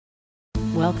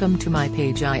Welcome to my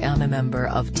page. I am a member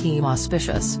of Team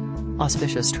Auspicious.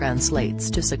 Auspicious translates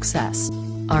to success.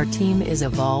 Our team is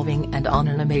evolving and on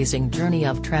an amazing journey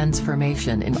of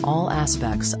transformation in all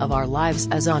aspects of our lives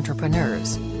as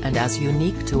entrepreneurs, and as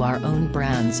unique to our own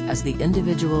brands as the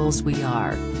individuals we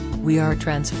are. We are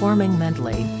transforming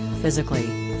mentally, physically,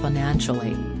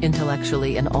 financially,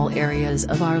 intellectually in all areas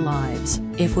of our lives.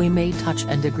 If we may touch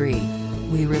and agree,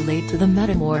 we relate to the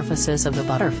metamorphosis of the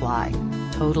butterfly.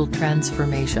 Total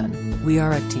transformation. We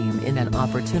are a team in an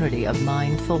opportunity of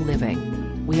mindful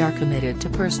living. We are committed to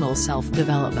personal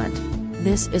self-development.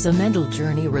 This is a mental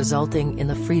journey resulting in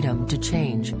the freedom to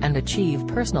change and achieve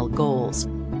personal goals.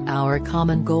 Our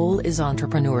common goal is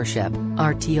entrepreneurship.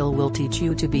 Our team will teach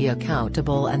you to be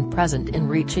accountable and present in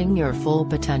reaching your full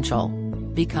potential.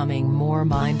 Becoming more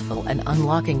mindful and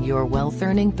unlocking your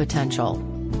wealth-earning potential.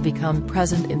 Become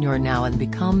present in your now and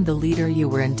become the leader you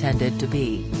were intended to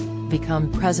be.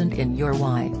 Become present in your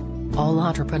why. All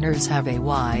entrepreneurs have a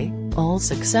why. All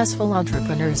successful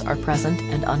entrepreneurs are present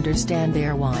and understand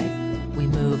their why. We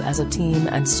move as a team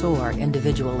and soar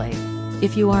individually.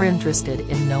 If you are interested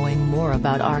in knowing more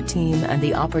about our team and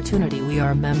the opportunity we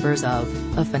are members of,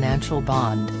 a financial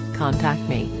bond, contact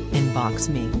me, inbox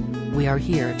me. We are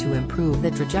here to improve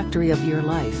the trajectory of your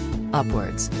life,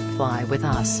 upwards. Fly with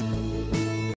us.